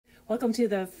Welcome to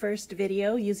the first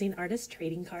video using artist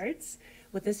trading cards.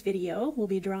 With this video, we'll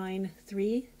be drawing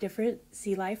 3 different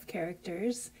sea life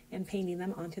characters and painting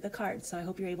them onto the cards, so I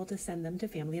hope you're able to send them to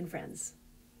family and friends.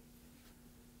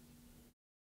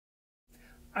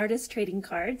 Artist trading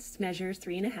cards measure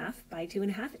 3.5 by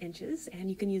 2.5 inches, and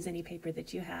you can use any paper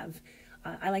that you have.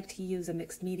 I like to use a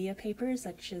mixed media paper,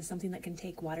 such as something that can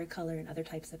take watercolor and other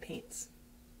types of paints.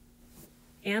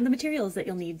 And the materials that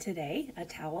you'll need today: a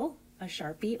towel, a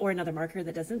Sharpie or another marker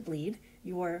that doesn't bleed,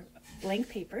 your blank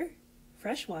paper,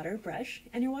 fresh water, brush,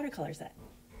 and your watercolor set.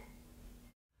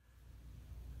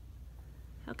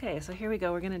 Okay, so here we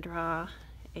go. We're going to draw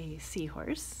a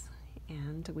seahorse,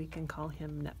 and we can call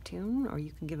him Neptune, or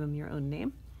you can give him your own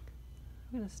name.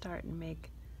 I'm going to start and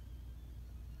make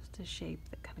just a shape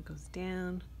that kind of goes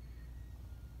down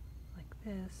like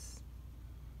this.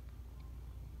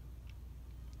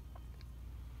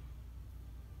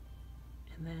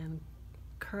 And then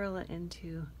curl it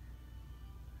into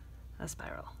a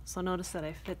spiral. So notice that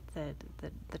I fit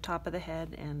the top of the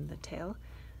head and the tail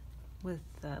with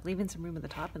leaving some room at the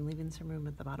top and leaving some room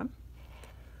at the bottom.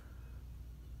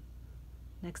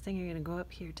 Next thing, you're going to go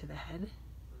up here to the head,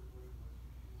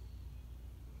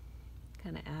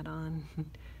 kind of add on a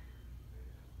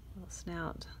little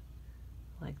snout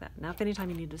like that. Now if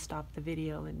anytime you need to stop the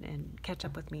video and catch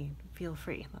up with me, feel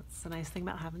free. That's the nice thing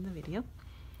about having the video.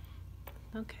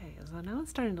 Okay, so now it's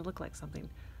starting to look like something.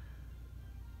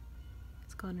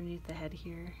 Let's go underneath the head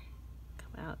here,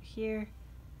 come out here,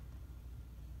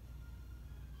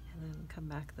 and then come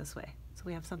back this way. So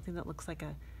we have something that looks like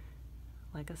a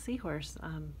seahorse.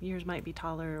 Yours might be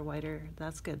taller or wider.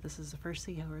 That's good. This is the first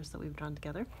seahorse that we've drawn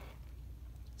together,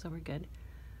 so we're good.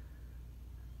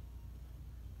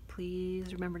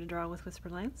 Please remember to draw with whisper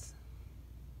lines,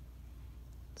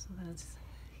 so that it's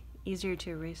easier to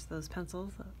erase those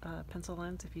pencil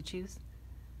lines if you choose.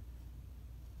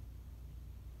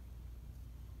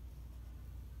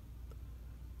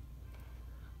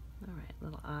 All right,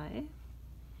 little eye,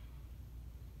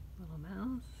 little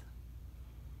mouth.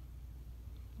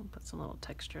 We'll put some little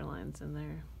texture lines in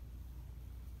there.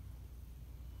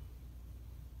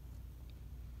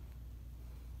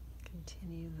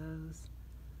 Continue those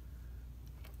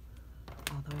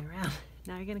all the way around.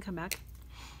 Now you're going to come back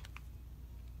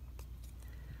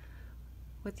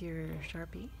with your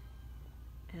Sharpie,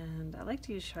 and I like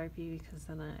to use Sharpie because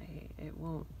then it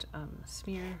won't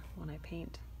smear when I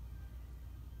paint.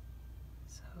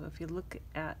 So if you look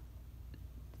at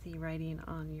the writing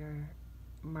on your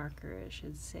marker, it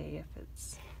should say if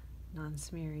it's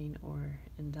non-smearing or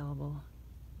indelible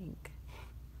ink.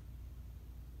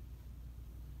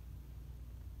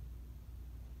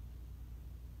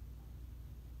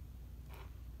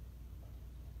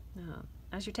 Now,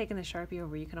 as you're taking the Sharpie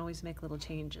over, you can always make little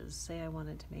changes. Say I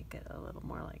wanted to make it a little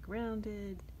more like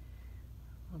rounded,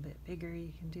 a little bit bigger,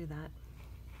 you can do that.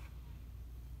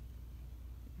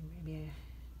 Maybe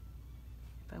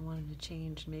if I wanted to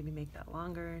change, maybe make that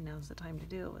longer, now's the time to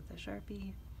do it with the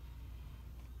Sharpie.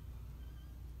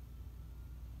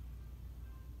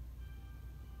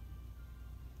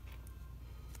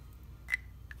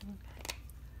 Okay.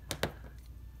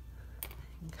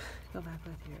 Go back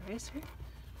with your eraser.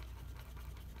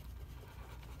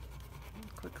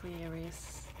 Quickly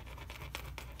erase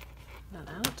that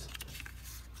out.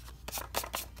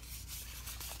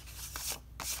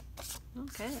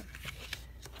 Okay.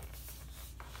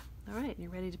 All right, you're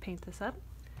ready to paint this up.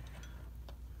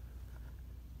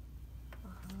 I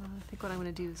think what I'm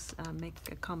going to do is make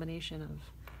a combination of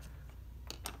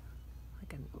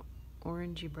like an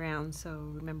orangey brown.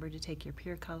 So remember to take your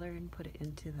pure color and put it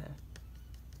into the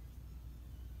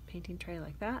painting tray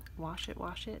like that. Wash it,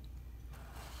 wash it.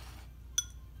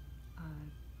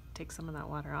 Take some of that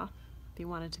water off. If you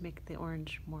wanted to make the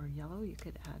orange more yellow, you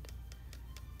could add,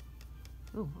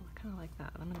 ooh, I kind of like that.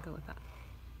 I'm going to go with that.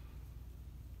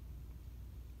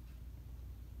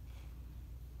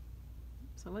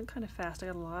 So I went kind of fast. I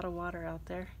got a lot of water out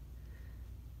there.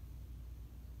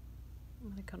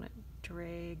 I'm going to kind of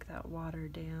drag that water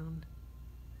down.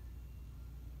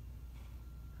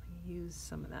 Use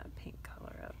some of that pink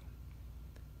color up.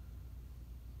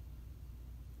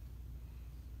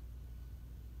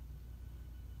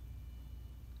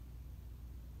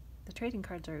 The trading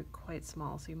cards are quite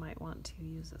small, so you might want to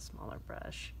use a smaller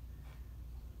brush,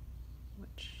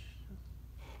 which,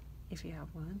 if you have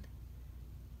one.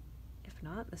 If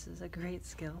not, this is a great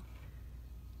skill.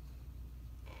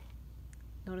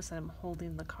 Notice that I'm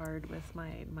holding the card with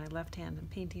my left hand and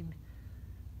painting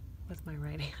with my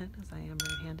right hand, as I am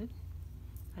right-handed.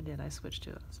 I switched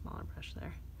to a smaller brush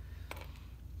there.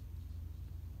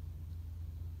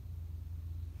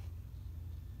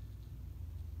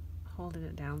 holding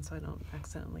it down so I don't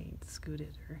accidentally scoot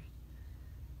it or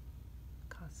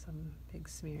cause some big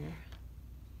smear.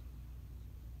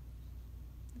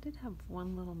 I did have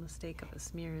one little mistake of a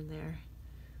smear in there.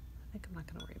 I think I'm not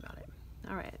going to worry about it.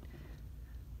 All right.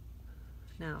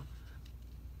 Now,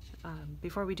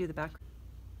 before we do the back,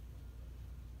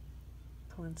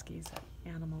 Kolinsky's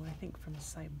animal, I think from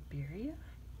Siberia,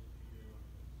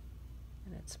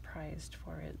 and it's prized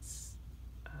for its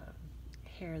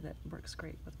hair that works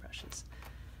great with brushes.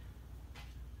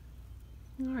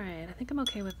 All right, I think I'm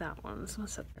okay with that one. So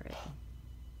let's separate it.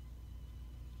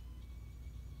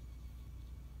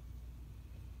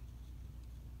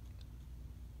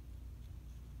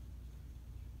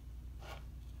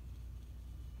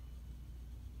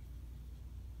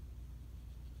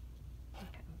 Okay.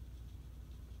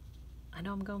 I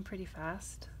know I'm going pretty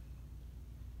fast.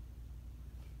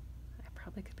 I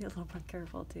probably could be a little more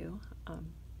careful too.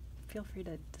 Feel free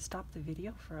to stop the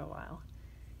video for a while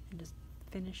and just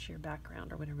finish your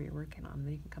background or whatever you're working on,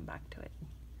 then you can come back to it.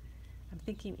 I'm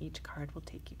thinking each card will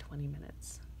take you 20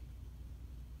 minutes.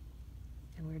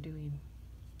 And we're doing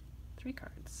 3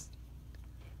 cards.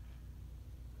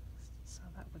 So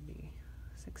that would be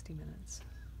 60 minutes.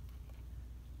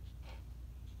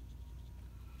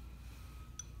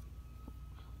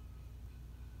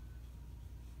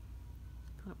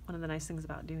 One of the nice things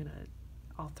about doing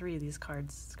all 3 of these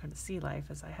cards, kind of Sea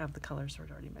Life, is I have the color sort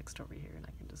of already mixed over here and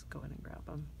I can just go in and grab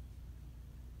them.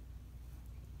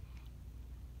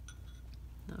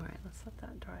 All right, let's let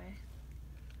that dry.